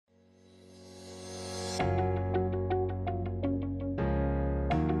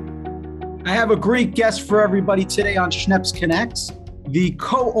I have a great guest for everybody today on Schneps Connects, the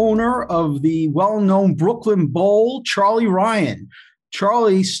co-owner of the well-known Brooklyn Bowl, Charlie Ryan.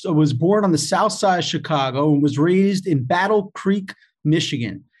 Charlie was born on the south side of Chicago and was raised in Battle Creek,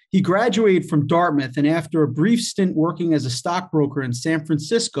 Michigan. He graduated from Dartmouth, and after a brief stint working as a stockbroker in San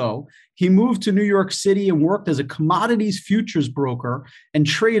Francisco, he moved to New York City and worked as a commodities futures broker and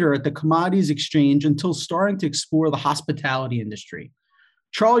trader at the Commodities Exchange until starting to explore the hospitality industry.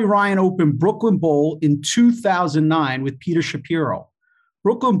 Charlie Ryan opened Brooklyn Bowl in 2009 with Peter Shapiro.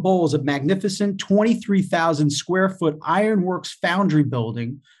 Brooklyn Bowl is a magnificent 23,000 square foot ironworks foundry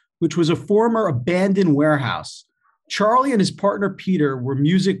building, which was a former abandoned warehouse. Charlie and his partner Peter were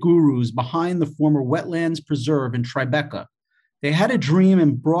music gurus behind the former Wetlands Preserve in Tribeca. They had a dream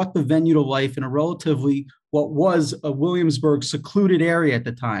and brought the venue to life in a relatively, what was a Williamsburg secluded area at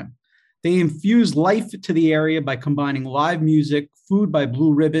the time. They infused life to the area by combining live music, food by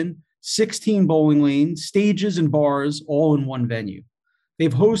Blue Ribbon, 16 bowling lanes, stages, and bars, all in one venue.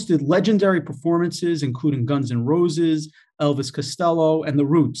 They've hosted legendary performances, including Guns N' Roses, Elvis Costello, and The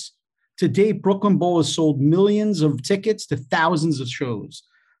Roots. To date, Brooklyn Bowl has sold millions of tickets to thousands of shows.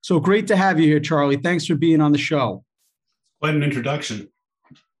 So great to have you here, Charlie. Thanks for being on the show. Quite an introduction.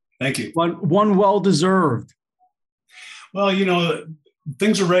 Thank you. One well-deserved. Well, you know,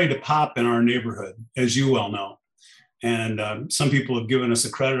 things are ready to pop in our neighborhood, as you well know. And some people have given us the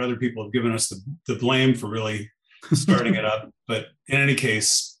credit, other people have given us the blame for really starting it up. But in any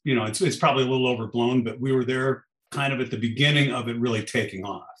case, you know, it's probably a little overblown, but we were there kind of at the beginning of it really taking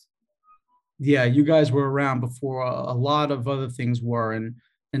off. Yeah, you guys were around before a lot of other things were, and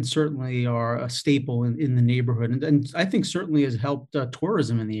certainly are a staple in the neighborhood. And I think certainly has helped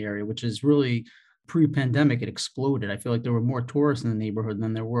tourism in the area, which is really pre-pandemic, it exploded. I feel like there were more tourists in the neighborhood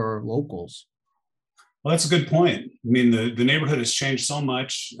than there were locals. Well, that's a good point. I mean, the neighborhood has changed so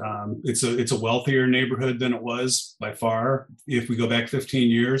much. It's a wealthier neighborhood than it was by far. If we go back 15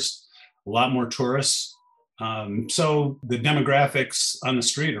 years, a lot more tourists. So the demographics on the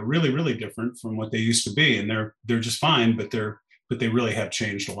street are really, really different from what they used to be, and they're just fine, but they really have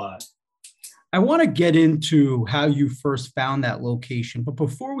changed a lot. I want to get into how you first found that location, but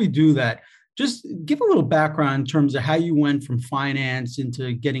before we do that, just give a little background in terms of how you went from finance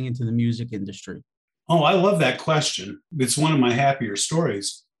into getting into the music industry. Oh, I love that question. It's one of my happier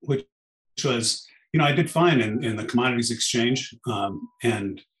stories, which was, you know, I did fine in the Commodities Exchange,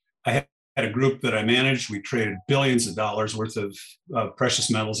 and I had a group that I managed. We traded billions of dollars worth of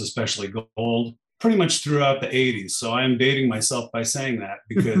precious metals, especially gold, pretty much throughout the 80s. So I am dating myself by saying that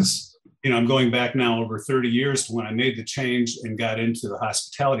because, you know, I'm going back now over 30 years to when I made the change and got into the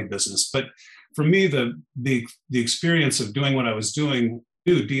hospitality business. But for me, the experience of doing what I was doing,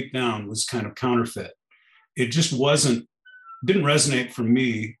 knew deep down was kind of counterfeit. It just didn't resonate for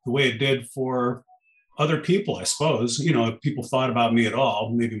me the way it did for other people, I suppose. You know, if people thought about me at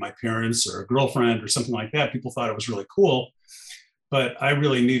all, maybe my parents or a girlfriend or something like that, people thought it was really cool. But I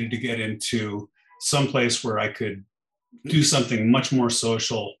really needed to get into some place where I could do something much more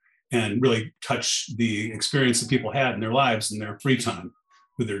social and really touch the experience that people had in their lives in their free time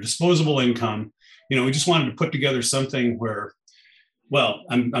with their disposable income. You know, we just wanted to put together something where, well,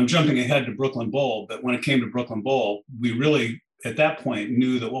 I'm jumping ahead to Brooklyn Bowl, but when it came to Brooklyn Bowl, we really, at that point,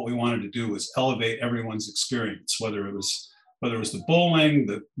 knew that what we wanted to do was elevate everyone's experience, whether it was the bowling,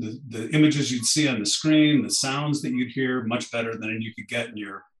 the images you'd see on the screen, the sounds that you'd hear much better than you could get in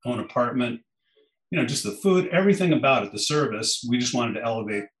your own apartment, you know, just the food, everything about it, the service. We just wanted to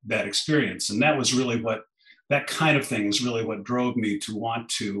elevate that experience. And that was really that kind of thing is really what drove me to want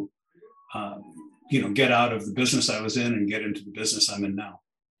to, you know, get out of the business I was in and get into the business I'm in now.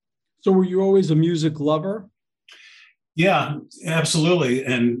 So were you always a music lover? Yeah, absolutely.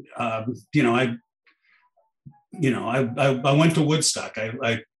 And, you know, I went to Woodstock.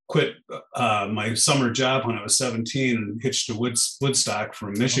 I quit my summer job when I was 17 and hitched to Woodstock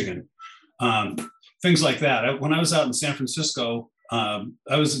from Michigan. Things like that. When I was out in San Francisco, I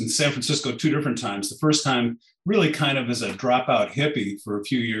was in San Francisco 2 different times. The first time really kind of as a dropout hippie for a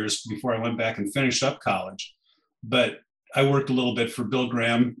few years before I went back and finished up college. But I worked a little bit for Bill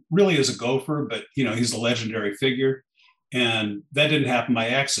Graham, really as a gopher, but you know, he's a legendary figure. And that didn't happen by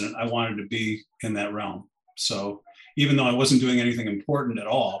accident. I wanted to be in that realm. So even though I wasn't doing anything important at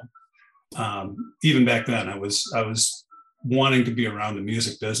all, even back then I was wanting to be around the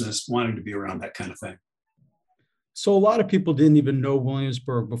music business, wanting to be around that kind of thing. So a lot of people didn't even know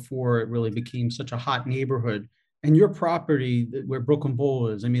Williamsburg before it really became such a hot neighborhood. And your property where Brooklyn Bowl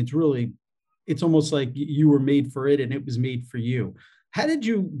is, I mean, it's almost like you were made for it and it was made for you. How did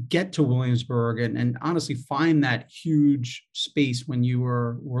you get to Williamsburg and honestly find that huge space when you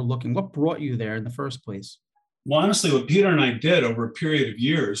were looking? What brought you there in the first place? Well, honestly, what Peter and I did over a period of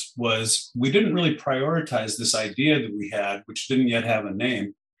years was we didn't really prioritize this idea that we had, which didn't yet have a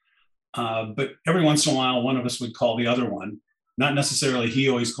name. But every once in a while, one of us would call the other one, not necessarily he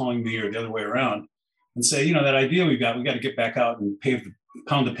always calling me or the other way around, and say, that idea we got to get back out and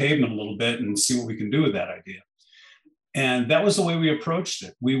pound the pavement a little bit and see what we can do with that idea. And that was the way we approached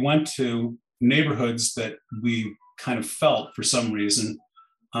it. We went to neighborhoods that we kind of felt for some reason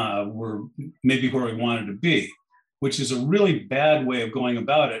were maybe where we wanted to be, which is a really bad way of going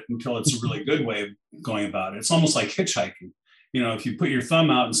about it until it's a really good way of going about it. It's almost like hitchhiking. If you put your thumb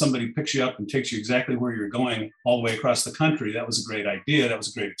out and somebody picks you up and takes you exactly where you're going all the way across the country, that was a great idea. That was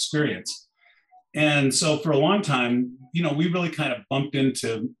a great experience. And so for a long time, we really kind of bumped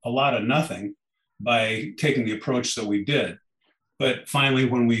into a lot of nothing by taking the approach that we did. But finally,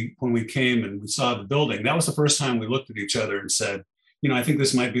 when we came and we saw the building, that was the first time we looked at each other and said, I think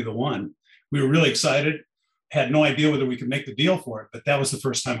this might be the one. We were really excited, had no idea whether we could make the deal for it, but that was the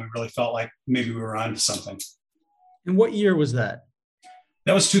first time we really felt like maybe we were onto something. And what year was that?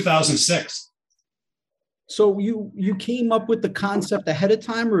 That was 2006. So you came up with the concept ahead of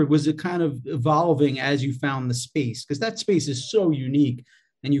time, or was it kind of evolving as you found the space? Because that space is so unique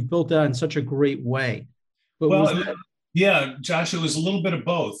and you've built that in such a great way. But yeah, Josh, it was a little bit of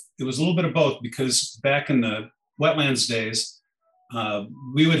both. It was a little bit of both because back in the wetlands days,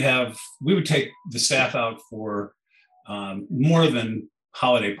 we would take the staff out for more than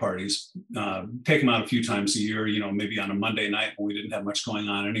holiday parties, take them out a few times a year, maybe on a Monday night when we didn't have much going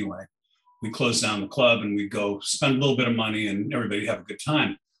on anyway. We closed down the club and we'd go spend a little bit of money and everybody have a good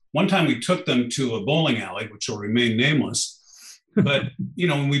time. One time we took them to a bowling alley, which will remain nameless. But,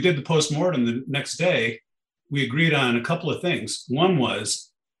 when we did the postmortem the next day, we agreed on a couple of things. One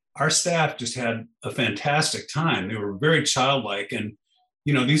was our staff just had a fantastic time. They were very childlike. And,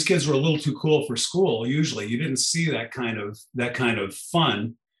 these kids were a little too cool for school. Usually you didn't see that kind of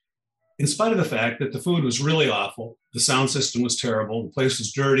fun, in spite of the fact that the food was really awful. The sound system was terrible. The place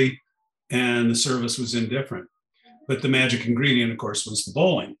was dirty and the service was indifferent. But the magic ingredient, of course, was the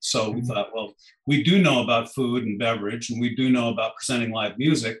bowling. So we thought, well, we do know about food and beverage, and we do know about presenting live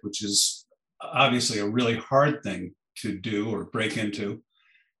music, which is obviously a really hard thing to do or break into.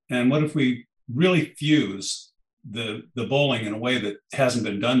 And what if we really fuse the bowling in a way that hasn't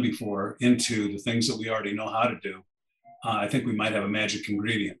been done before into the things that we already know how to do? I think we might have a magic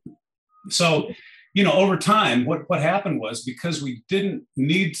ingredient. So, over time, what happened was, because we didn't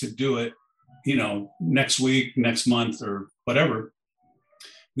need to do it next week, next month, or whatever,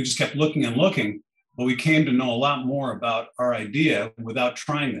 we just kept looking and looking. But we came to know a lot more about our idea without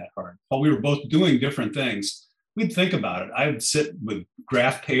trying that hard. While we were both doing different things, we'd think about it. I would sit with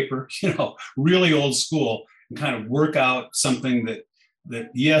graph paper, really old school, and kind of work out something that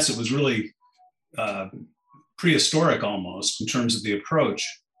yes, it was really prehistoric almost in terms of the approach.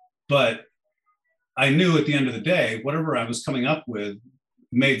 But I knew at the end of the day, whatever I was coming up with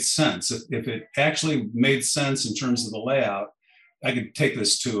made sense. If it actually made sense in terms of the layout, I could take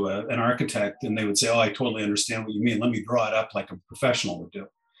this to an architect and they would say, oh, I totally understand what you mean. Let me draw it up like a professional would do.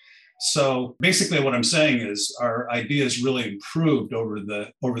 So basically what I'm saying is our ideas really improved over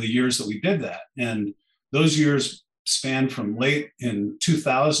the years that we did that. And those years spanned from late in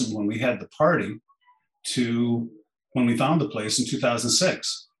 2000 when we had the party to when we found the place in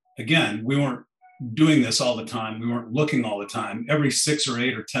 2006. Again, we weren't doing this all the time. We weren't looking all the time. Every 6 or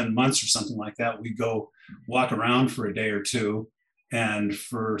 8 or 10 months or something like that, we go walk around for a day or two. And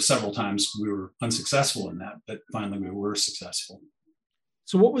for several times we were unsuccessful in that, but finally we were successful.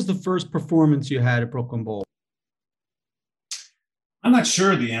 So what was the first performance you had at Brooklyn Bowl? I'm not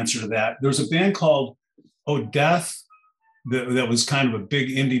sure the answer to that. There was a band called Oh Death that was kind of a big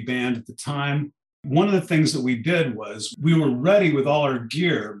indie band at the time. One of the things that we did was we were ready with all our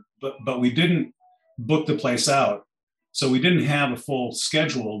gear, but we didn't book the place out. So we didn't have a full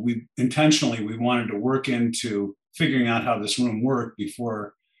schedule. We wanted to work into figuring out how this room worked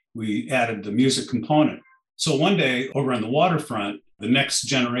before we added the music component. So one day over on the waterfront, the next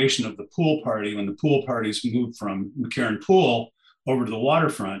generation of the pool party, when the pool parties moved from McCarran Pool over to the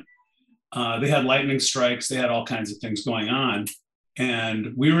waterfront, they had lightning strikes. They had all kinds of things going on.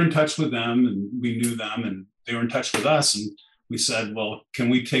 And we were in touch with them and we knew them and they were in touch with us. And we said, well, can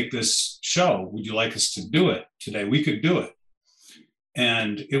we take this show? Would you like us to do it today? We could do it.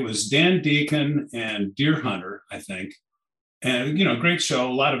 And it was Dan Deacon and Deer Hunter, I think. And, great show,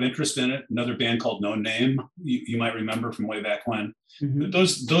 a lot of interest in it. Another band called No Name, you might remember from way back when. Mm-hmm.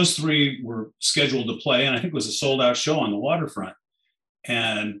 Those three were scheduled to play, and I think it was a sold-out show on the waterfront.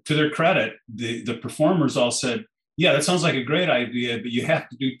 And to their credit, the performers all said, yeah, that sounds like a great idea, but you have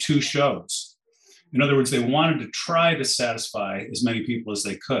to do 2 shows. In other words, they wanted to try to satisfy as many people as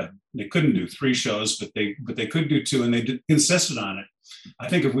they could. They couldn't do 3 shows, but they could do 2, and they insisted on it. I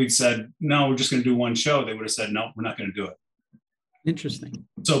think if we'd said, no, we're just going to do 1 show, they would have said, no, we're not going to do it. Interesting.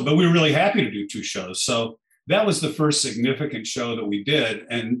 So, but we were really happy to do 2 shows. So that was the first significant show that we did.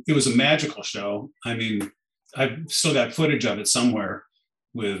 And it was a magical show. I mean, I've still got footage of it somewhere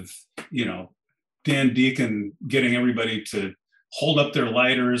with, Dan Deacon getting everybody to hold up their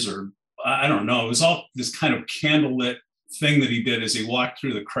lighters, or I don't know. It was all this kind of candlelit thing that he did as he walked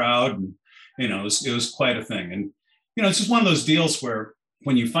through the crowd. And, it was quite a thing. And, it's just one of those deals where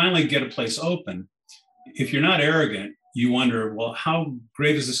when you finally get a place open, if you're not arrogant, you wonder, well, how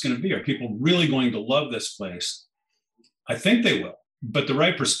great is this going to be? Are people really going to love this place? I think they will. But the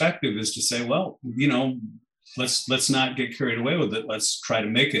right perspective is to say, well, let's not get carried away with it. Let's try to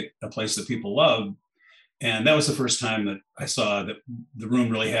make it a place that people love. And that was the first time that I saw that the room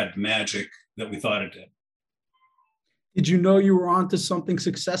really had the magic that we thought it did. Did you know you were onto something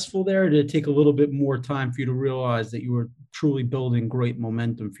successful there? Or did it take a little bit more time for you to realize that you were truly building great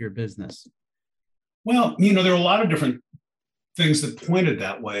momentum for your business? Well, there were a lot of different things that pointed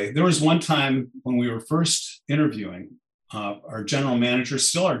that way. There was one time when we were first interviewing, our general manager,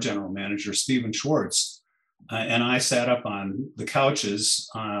 still our general manager, Stephen Schwartz, and I sat up on the couches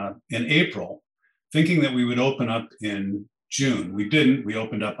in April, thinking that we would open up in June. We didn't. We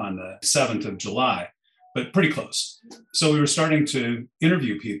opened up on the 7th of July, but pretty close. So we were starting to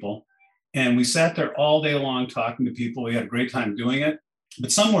interview people, and we sat there all day long talking to people. We had a great time doing it.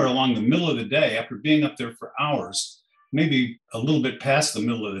 But somewhere along the middle of the day, after being up there for hours, maybe a little bit past the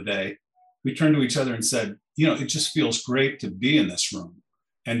middle of the day, we turned to each other and said, it just feels great to be in this room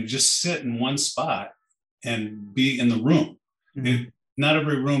and just sit in one spot and be in the room. Mm-hmm. Not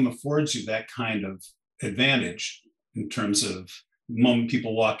every room affords you that kind of advantage in terms of the moment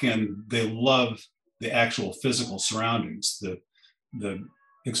people walk in, they love the actual physical surroundings, the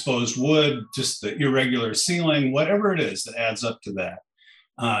exposed wood, just the irregular ceiling, whatever it is that adds up to that.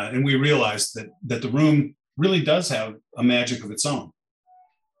 And we realized that the room really does have a magic of its own.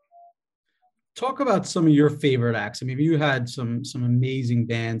 Talk about some of your favorite acts. I mean, you had some amazing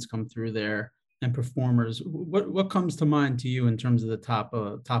bands come through there and performers. What comes to mind to you in terms of the top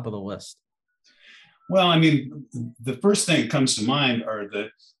of the list? Well, I mean, the first thing that comes to mind are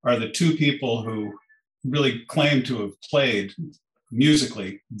the 2 people who really claim to have played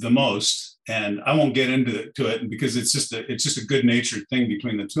musically the most, and I won't get into it because it's just a good-natured thing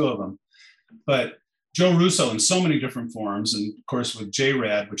between the 2 of them. But Joe Russo in so many different forms, and of course with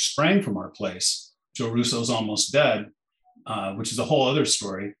J-Rad, which sprang from our place. Joe Russo's Almost Dead, which is a whole other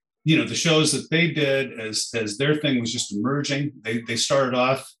story. The shows that they did as their thing was just emerging. They started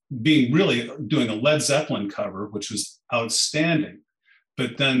off doing a Led Zeppelin cover, which was outstanding.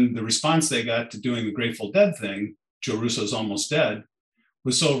 But then the response they got to doing the Grateful Dead thing, Joe Russo's Almost Dead,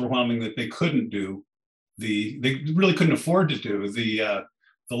 was so overwhelming that they really couldn't afford to do the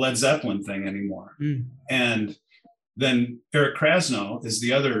Led Zeppelin thing anymore. Mm. And then Eric Krasno is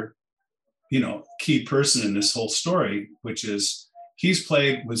the other, key person in this whole story, which is he's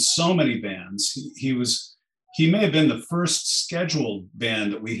played with so many bands. He may have been the first scheduled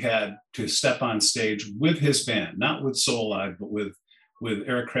band that we had to step on stage with his band, not with Soul Alive, but with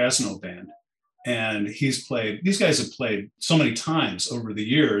Eric Krasno band. And these guys have played so many times over the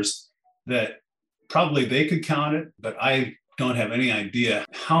years that probably they could count it, but I don't have any idea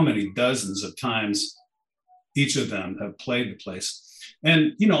how many dozens of times each of them have played the place.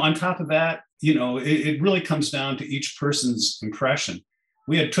 And, on top of that, it really comes down to each person's impression.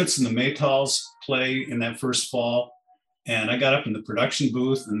 We had Toots and the Maytals play in that first fall, and I got up in the production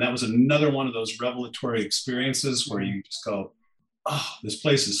booth, and that was another one of those revelatory experiences where you just go, oh, this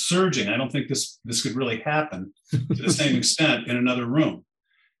place is surging. I don't think this could really happen to the same extent in another room.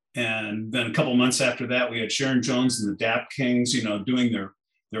 And then a couple months after that, we had Sharon Jones and the Dap Kings, doing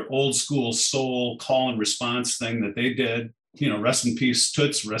their old school soul call and response thing that they did. Rest in peace,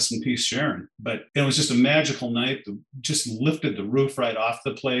 Toots, rest in peace, Sharon. But it was just a magical night that just lifted the roof right off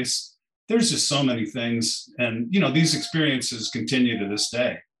the place. There's just so many things. And, these experiences continue to this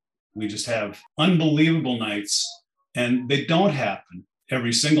day. We just have unbelievable nights, and they don't happen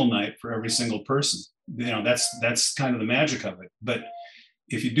every single night for every single person. That's kind of the magic of it. But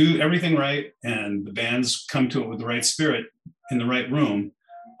if you do everything right and the bands come to it with the right spirit in the right room,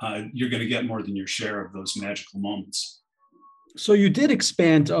 you're going to get more than your share of those magical moments. So you did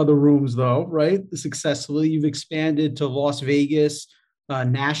expand to other rooms, though, right? Successfully. You've expanded to Las Vegas,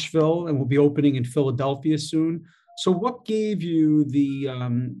 Nashville, and we'll be opening in Philadelphia soon. So what gave you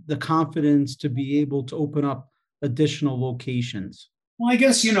the confidence to be able to open up additional locations? Well, I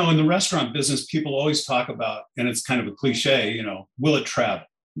guess, in the restaurant business, people always talk about, and it's kind of a cliche, will it travel?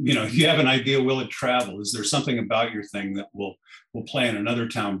 If you have an idea, will it travel? Is there something about your thing that will play in another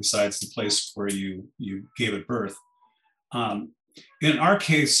town besides the place where you gave it birth? Um, in our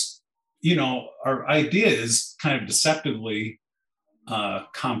case, our idea is kind of deceptively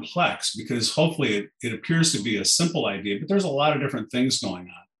complex because hopefully it appears to be a simple idea, but there's a lot of different things going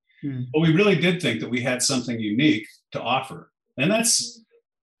on. But we really did think that we had something unique to offer. And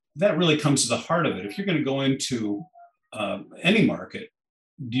that really comes to the heart of it. If you're going to go into any market,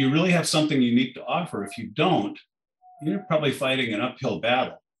 do you really have something unique to offer? If you don't, you're probably fighting an uphill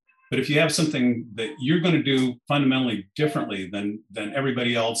battle. But if you have something that you're going to do fundamentally differently than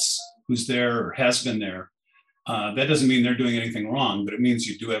everybody else who's there or has been there, that doesn't mean they're doing anything wrong, but it means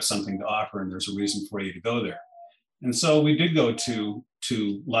you do have something to offer and there's a reason for you to go there. And so we did go to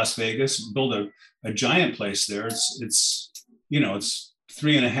Las Vegas, build a giant place there. It's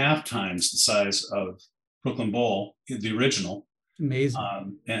 3.5 times the size of Brooklyn Bowl, the original.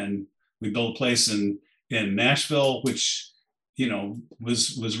 Amazing. And we built a place in Nashville, which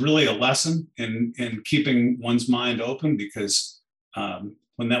was really a lesson in keeping one's mind open, because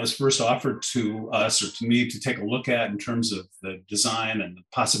when that was first offered to us or to me to take a look at in terms of the design and the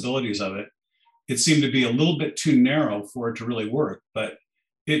possibilities of it, it seemed to be a little bit too narrow for it to really work. But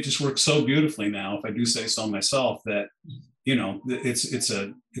it just works so beautifully now, if I do say so myself, that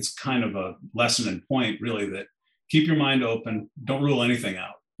it's kind of a lesson and point, really, that keep your mind open, don't rule anything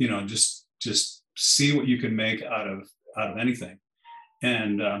out. Just see what you can make out of anything.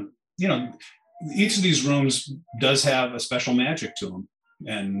 And each of these rooms does have a special magic to them,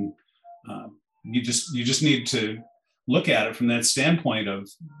 and you just need to look at it from that standpoint of,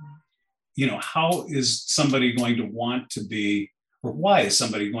 how is somebody going to want to be, or why is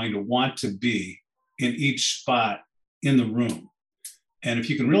somebody going to want to be in each spot in the room? And if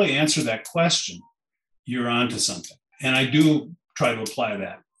you can really answer that question, you're onto something. And I do try to apply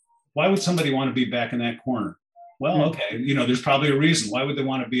that. Why would somebody want to be back in that corner? Well, okay, there's probably a reason. Why would they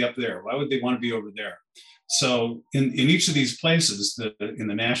want to be up there? Why would they want to be over there? So in each of these places, in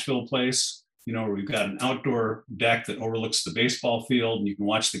the Nashville place, where we've got an outdoor deck that overlooks the baseball field, and you can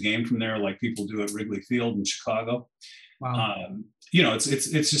watch the game from there, like people do at Wrigley Field in Chicago. Wow.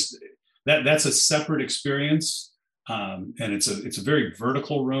 It's just that's a separate experience, and it's a very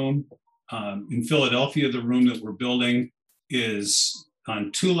vertical room. In Philadelphia, the room that we're building is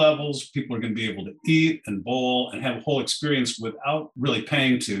on 2 levels. People are going to be able to eat and bowl and have a whole experience without really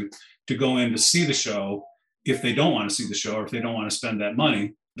paying to go in to see the show, if they don't want to see the show or if they don't want to spend that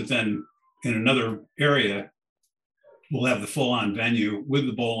money. But then in another area, we'll have the full-on venue with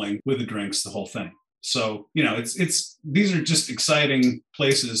the bowling, with the drinks, the whole thing. So, these are just exciting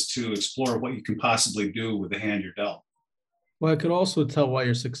places to explore what you can possibly do with the hand you're dealt. Well, I could also tell why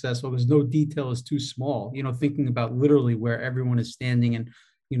you're successful, because no detail is too small. Thinking about literally where everyone is standing and,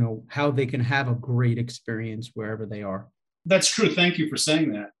 how they can have a great experience wherever they are. That's true. Thank you for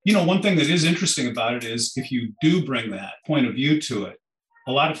saying that. One thing that is interesting about it is if you do bring that point of view to it,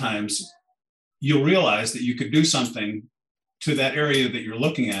 a lot of times you'll realize that you could do something to that area that you're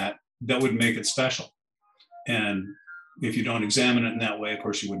looking at that would make it special. And if you don't examine it in that way, of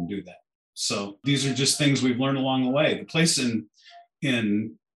course, you wouldn't do that. So these are just things we've learned along the way. The place in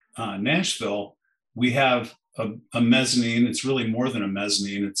Nashville, we have a mezzanine. It's really more than a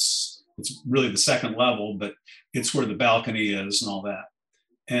mezzanine. It's really the second level, but it's where the balcony is and all that.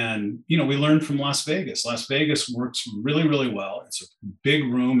 And, we learned from Las Vegas. Las Vegas works really, really well. It's a big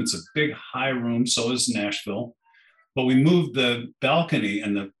room. It's a big high room. So is Nashville. But we moved the balcony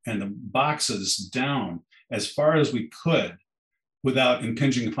and the boxes down as far as we could without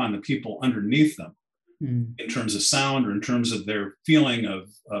impinging upon the people underneath them in terms of sound or in terms of their feeling of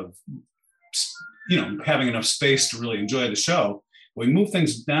having enough space to really enjoy the show. We moved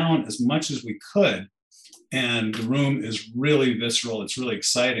things down as much as we could, and the room is really visceral. It's really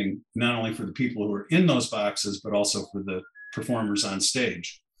exciting, not only for the people who are in those boxes, but also for the performers on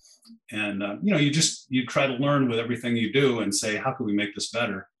stage. And you try to learn with everything you do and say, how can we make this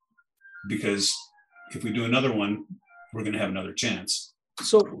better? Because if we do another one, we're going to have another chance.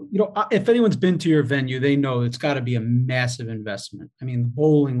 So, if anyone's been to your venue, they know it's got to be a massive investment. I mean, the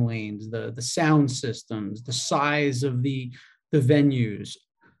bowling lanes, the sound systems, the size of the venues.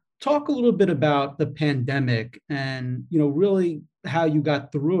 Talk a little bit about the pandemic and, really how you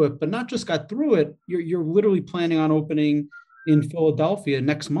got through it, but not just got through it. You're literally planning on opening in Philadelphia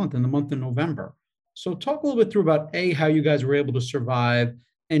next month, in the month of November. So talk a little bit through about how you guys were able to survive,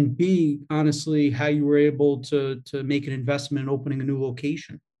 and B, honestly, how you were able to make an investment in opening a new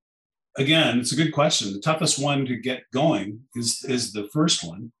location? Again, it's a good question. The toughest one to get going is the first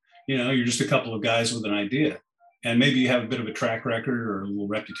one. You're just a couple of guys with an idea, and maybe you have a bit of a track record or a little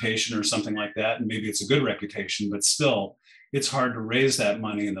reputation or something like that, and maybe it's a good reputation, but still, it's hard to raise that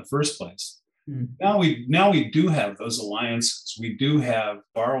money in the first place. Mm. Now we do have those alliances. We do have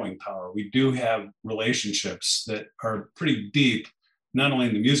borrowing power. We do have relationships that are pretty deep, not only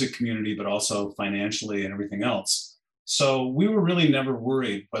in the music community but also financially and everything else. So we were really never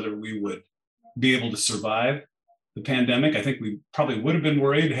worried whether we would be able to survive the pandemic. I think we probably would have been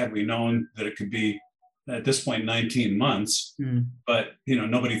worried had we known that it could be at this point 19 months. Mm. But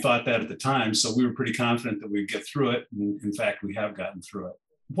nobody thought that at the time. So we were pretty confident that we'd get through it. And in fact, we have gotten through it.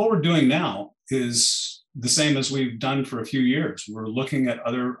 What we're doing now is the same as we've done for a few years. We're looking at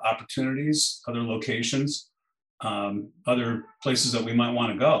other opportunities, other locations, other places that we might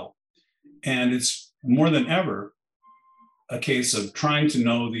want to go. And it's more than ever a case of trying to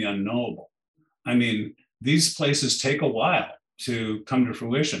know the unknowable. I mean, these places take a while to come to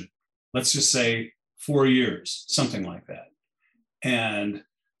fruition. Let's just say 4 years, something like that. And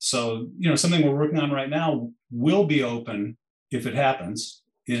so, something we're working on right now will be open, if it happens,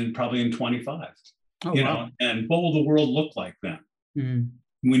 probably in 25. Oh, wow. And what will the world look like then? Mm.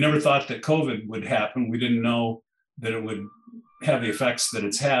 We never thought that COVID would happen. We didn't know that it would have the effects that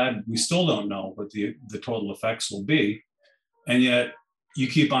it's had. We still don't know what the total effects will be. And yet you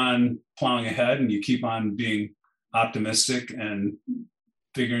keep on plowing ahead and you keep on being optimistic and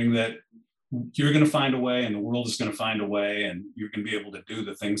figuring that you're going to find a way and the world is going to find a way and you're going to be able to do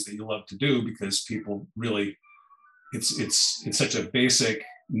the things that you love to do, because people really, it's such a basic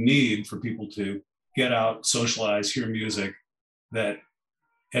need for people to get out, socialize, hear music, that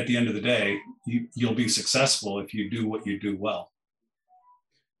at the end of the day, you'll be successful if you do what you do well.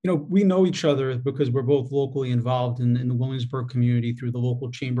 We know each other because we're both locally involved in the Williamsburg community through the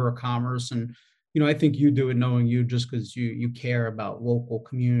local Chamber of Commerce. And, I think you do it knowing you just because you care about local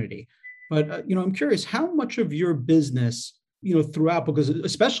community. But, I'm curious, how much of your business, throughout, because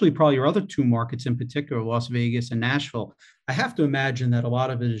especially probably your other two markets in particular, Las Vegas and Nashville, I have to imagine that a lot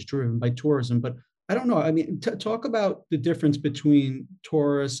of it is driven by tourism. But I don't know. I mean, talk about the difference between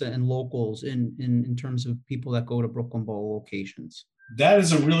tourists and locals in terms of people that go to Brooklyn Bowl locations. That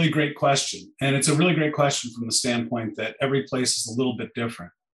is a really great question. And it's a really great question from the standpoint that every place is a little bit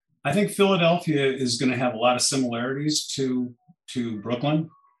different. I think Philadelphia is going to have a lot of similarities to Brooklyn.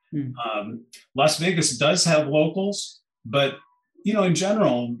 Mm. Las Vegas does have locals, but, in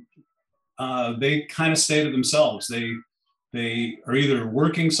general, they kind of stay to themselves. They are either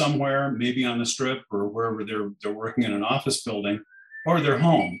working somewhere, maybe on the Strip or wherever they're working in an office building, or they're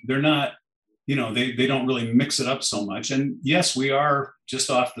home. They're not, they don't really mix it up so much. And yes, we are just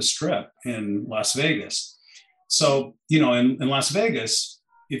off the Strip in Las Vegas. So, in Las Vegas,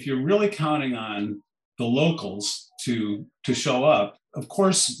 if you're really counting on the locals to show up, of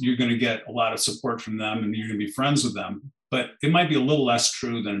course, you're going to get a lot of support from them and you're going to be friends with them, but it might be a little less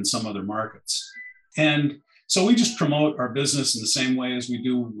true than in some other markets. And so we just promote our business in the same way as we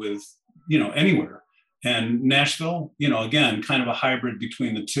do with, anywhere. And Nashville, again, kind of a hybrid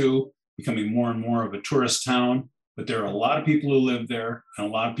between the two, becoming more and more of a tourist town, but there are a lot of people who live there and a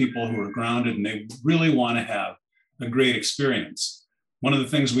lot of people who are grounded and they really want to have a great experience. One of the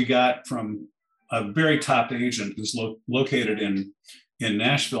things we got from a very top agent who's located in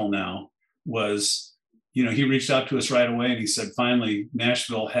Nashville now was, he reached out to us right away and he said, finally,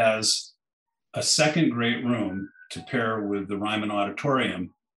 Nashville has a second great room to pair with the Ryman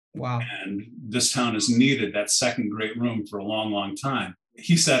Auditorium. Wow. And this town has needed that second great room for a long, long time.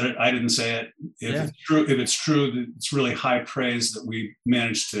 He said it, I didn't say it. If it's true, it's really high praise that we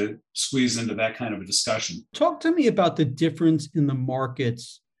managed to squeeze into that kind of a discussion. Talk to me about the difference in the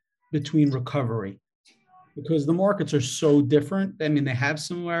markets between recovery, because the markets are so different. I mean, they have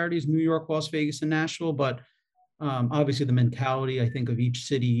similarities, New York, Las Vegas, and Nashville, but obviously the mentality, I think, of each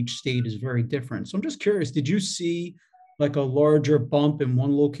city, each state is very different. So I'm just curious, did you see like a larger bump in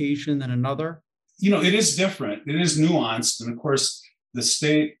one location than another? It is different. It is nuanced. And of course, the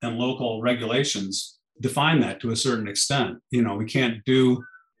state and local regulations define that to a certain extent. We can't do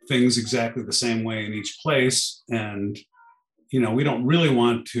things exactly the same way in each place. And, we don't really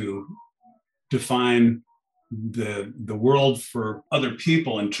want to define the world for other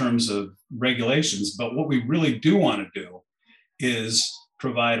people in terms of regulations. But what we really do want to do is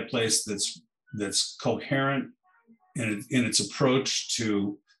provide a place that's coherent in its approach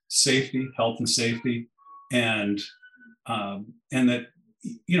to safety, health and safety, and that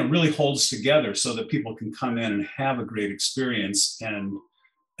really holds together so that people can come in and have a great experience and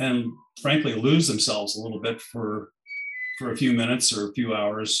and frankly lose themselves a little bit for a few minutes or a few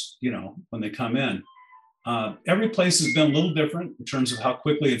hours, when they come in. Every place has been a little different in terms of how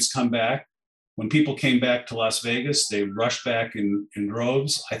quickly it's come back. When people came back to Las Vegas, they rushed back in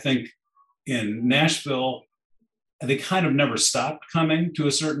droves. I think in Nashville, they kind of never stopped coming to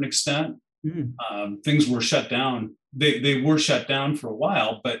a certain extent. Things were shut down. They were shut down for a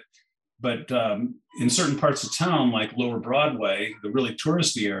while, but in certain parts of town, like Lower Broadway, the really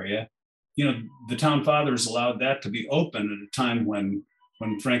touristy area, the town fathers allowed that to be open at a time when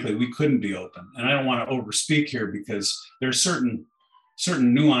frankly we couldn't be open. And I don't want to overspeak here because there's certain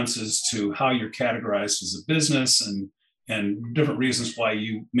nuances to how you're categorized as a business and different reasons why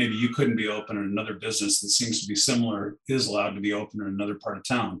maybe you couldn't be open, and another business that seems to be similar is allowed to be open in another part of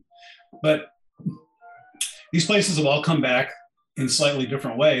town. But these places have all come back in slightly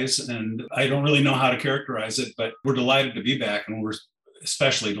different ways, and I don't really know how to characterize it, but we're delighted to be back, and we're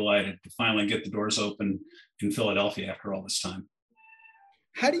especially delighted to finally get the doors open in Philadelphia after all this time.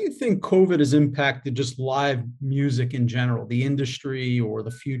 How do you think COVID has impacted just live music in general, the industry or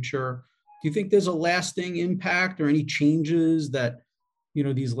the future? Do you think there's a lasting impact or any changes that,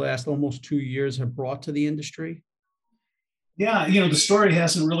 these last almost 2 years have brought to the industry? Yeah, the story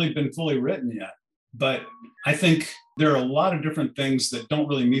hasn't really been fully written yet, but I think there are a lot of different things that don't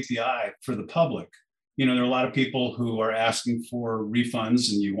really meet the eye for the public. There are a lot of people who are asking for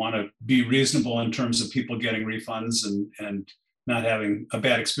refunds, and you want to be reasonable in terms of people getting refunds and not having a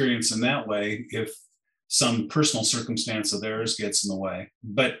bad experience in that way if some personal circumstance of theirs gets in the way.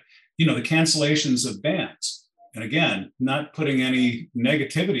 But, the cancellations of bands, and again, not putting any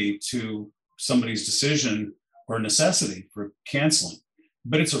negativity to somebody's decision or necessity for canceling,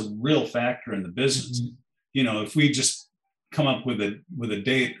 but it's a real factor in the business. Mm-hmm. If we just come up with a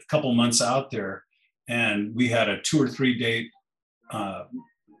date a couple months out there, and we had a 2 or 3 date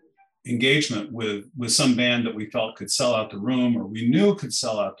engagement with some band that we felt could sell out the room, or we knew could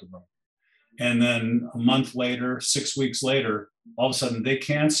sell out the room, and then a month later, 6 weeks later, all of a sudden they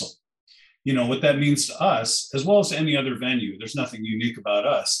cancel. What that means to us, as well as to any other venue, there's nothing unique about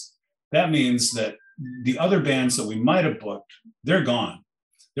us. That means that the other bands that we might have booked, they're gone.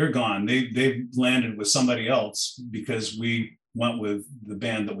 They're gone. They've landed with somebody else because we went with the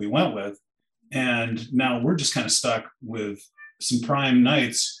band that we went with. And now we're just kind of stuck with some prime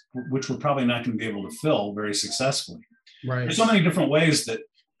nights, which we're probably not going to be able to fill very successfully. Right. There's so many different ways that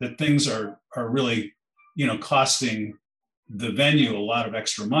things are really, costing the venue a lot of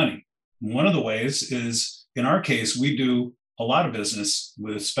extra money. One of the ways is, in our case, we do a lot of business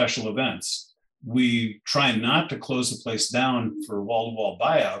with special events. We try not to close the place down for wall-to-wall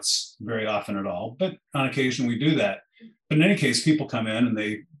buyouts very often at all, but on occasion we do that. But in any case, people come in and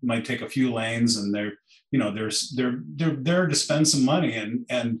they might take a few lanes, and they're there to spend some money,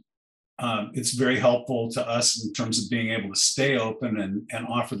 and it's very helpful to us in terms of being able to stay open and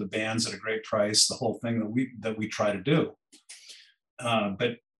offer the bands at a great price, the whole thing that we try to do.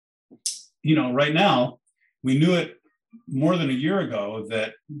 But right now, we knew it more than a year ago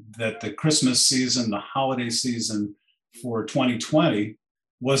that the Christmas season, the holiday season for 2020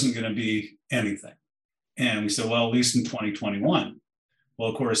 wasn't going to be anything. And we said, well, at least in 2021. Well,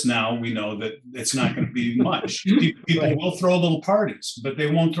 of course, now we know that it's not going to be much. People right. will throw little parties, but they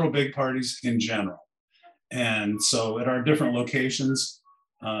won't throw big parties in general. And so at our different locations,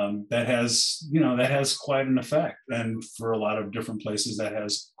 that has quite an effect. And for a lot of different places, that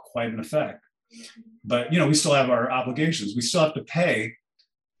has quite an effect. But, we still have our obligations. We still have to pay,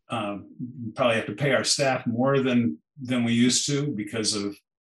 probably have to pay our staff more than we used to because of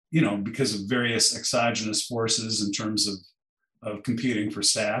various exogenous forces in terms of competing for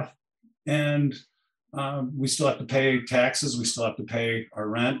staff. And we still have to pay taxes. We still have to pay our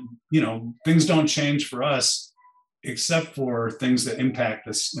rent. Things don't change for us except for things that impact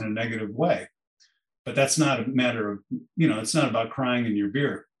us in a negative way. But that's not a matter of, it's not about crying in your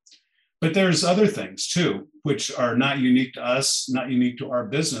beer. But there's other things too, which are not unique to us, not unique to our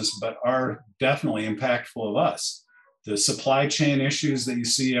business, but are definitely impactful of us. The supply chain issues that you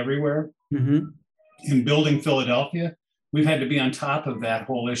see everywhere. Mm-hmm. In building Philadelphia, we've had to be on top of that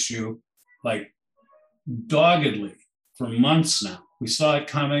whole issue like doggedly for months now. We saw it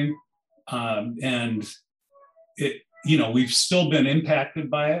coming, and it, we've still been impacted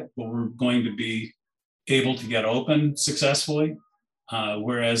by it, but we're going to be able to get open successfully.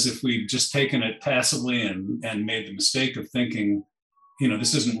 Whereas if we've just taken it passively and made the mistake of thinking,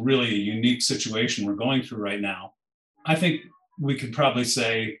 this isn't really a unique situation we're going through right now, I think we could probably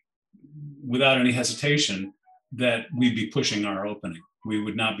say without any hesitation that we'd be pushing our opening. We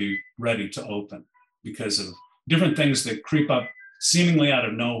would not be ready to open because of different things that creep up seemingly out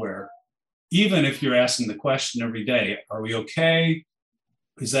of nowhere, even if you're asking the question every day, are we okay?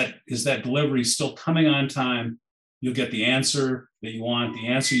 Is that delivery still coming on time? You'll get the answer that you want, the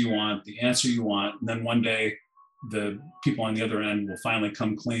answer you want, the answer you want. And then one day the people on the other end will finally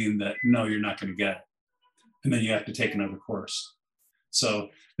come clean that, no, you're not going to get it. And then you have to take another course. So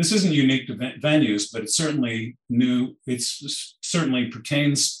this isn't unique to venues, but it's certainly new. It certainly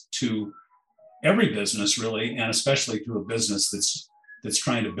pertains to every business, really, and especially to a business that's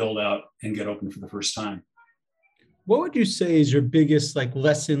trying to build out and get open for the first time. What would you say is your biggest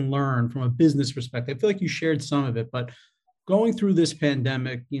lesson learned from a business perspective? I feel like you shared some of it, but going through this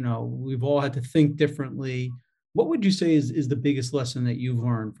pandemic, we've all had to think differently. What would you say is the biggest lesson that you've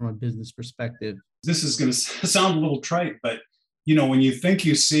learned from a business perspective? This is going to sound a little trite, but when you think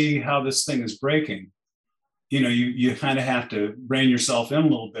you see how this thing is breaking, you kind of have to rein yourself in a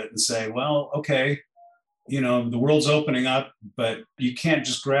little bit and say, well, okay, the world's opening up, but you can't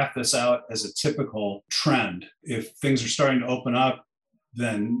just graph this out as a typical trend. If things are starting to open up,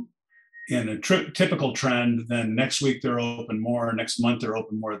 then in a typical trend, then next week they're open more, next month they're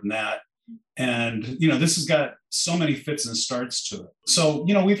open more than that. And, this has got so many fits and starts to it. So,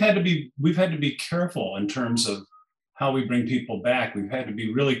 we've had to be careful in terms of how we bring people back. We've had to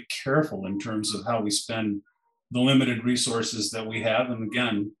be really careful in terms of how we spend the limited resources that we have. And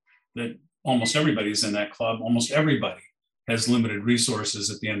again, that almost everybody's in that club. Almost everybody has limited resources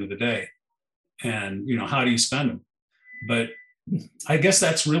at the end of the day. And, how do you spend them? But I guess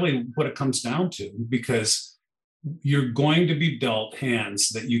that's really what it comes down to, because you're going to be dealt hands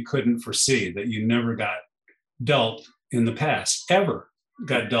that you couldn't foresee, that you never got dealt in the past, ever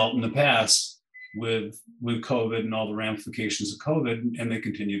got dealt in the past with COVID and all the ramifications of COVID, and they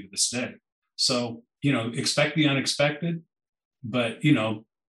continue to this day. So, expect the unexpected, but,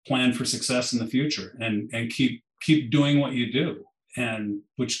 plan for success in the future and keep doing what you do. And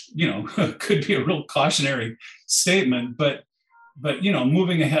which, could be a real cautionary statement, but,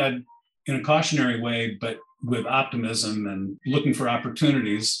 moving ahead in a cautionary way, but with optimism and looking for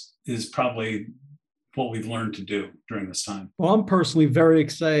opportunities is probably what we've learned to do during this time. Well, I'm personally very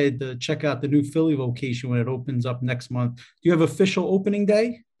excited to check out the new Philly location when it opens up next month. Do you have official opening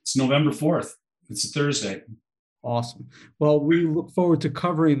day? It's November 4th. It's a Thursday. Awesome. Well, we look forward to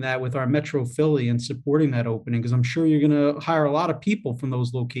covering that with our Metro Philly and supporting that opening, because I'm sure you're going to hire a lot of people from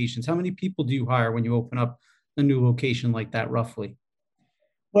those locations. How many people do you hire when you open up a new location like that, roughly?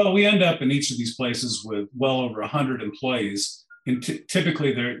 Well, we end up in each of these places with well over 100 employees. And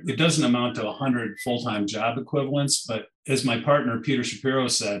typically it doesn't amount to 100 full-time job equivalents, but as my partner, Peter Shapiro,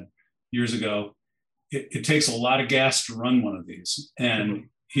 said years ago, it takes a lot of gas to run one of these. And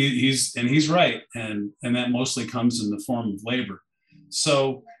he's right. And that mostly comes in the form of labor.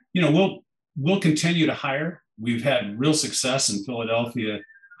 So, we'll continue to hire. We've had real success in Philadelphia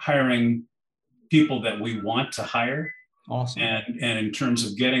hiring people that we want to hire. Awesome. And in terms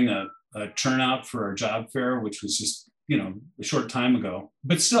of getting a turnout for our job fair, which was just, a short time ago,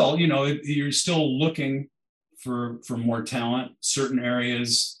 but still, you're still looking for more talent. Certain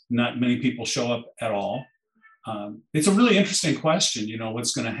areas, not many people show up at all. It's a really interesting question,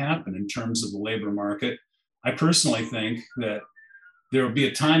 what's going to happen in terms of the labor market. I personally think that there will be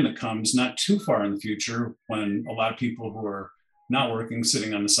a time that comes not too far in the future when a lot of people who are not working,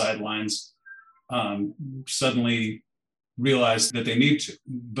 sitting on the sidelines, suddenly realize that they need to.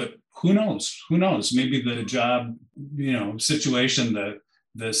 But who knows? Maybe the job, situation,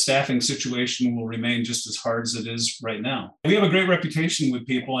 the staffing situation will remain just as hard as it is right now. We have a great reputation with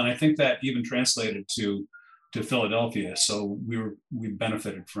people, and I think that even translated to Philadelphia. So we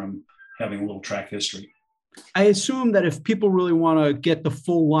benefited from having a little track history. I assume that if people really want to get the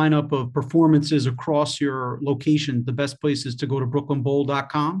full lineup of performances across your location, the best place is to go to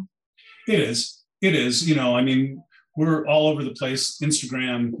brooklynbowl.com. It is. We're all over the place.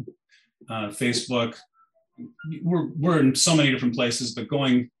 Instagram, Facebook. We're in so many different places, but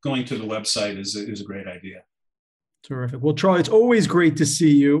going to the website is a great idea. Terrific. Well, Charlie, it's always great to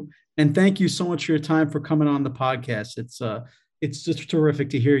see you, and thank you so much for your time for coming on the podcast. It's just terrific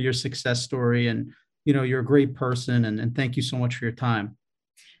to hear your success story, and you're a great person, and thank you so much for your time.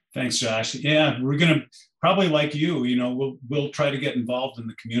 Thanks, Josh. Yeah, we're gonna probably, like you, we'll try to get involved in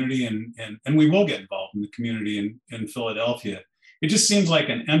the community, and we will get involved in the community in Philadelphia. It just seems like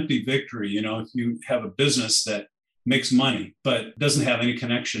an empty victory, if you have a business that makes money but doesn't have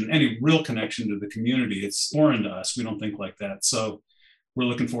any real connection to the community. It's foreign to us. We don't think like that. So we're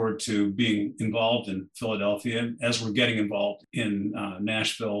looking forward to being involved in Philadelphia as we're getting involved in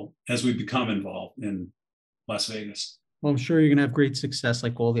Nashville, as we become involved in Las Vegas. Well, I'm sure you're going to have great success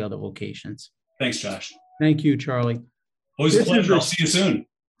like all the other locations. Thanks, Josh. Thank you, Charlie. Always a pleasure. I'll see you soon.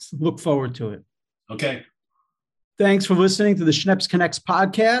 Look forward to it. Okay. Thanks for listening to the Schneps Connects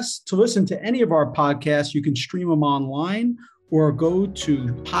podcast. To listen to any of our podcasts, you can stream them online or go to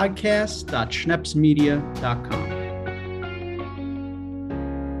podcast.schnepsmedia.com.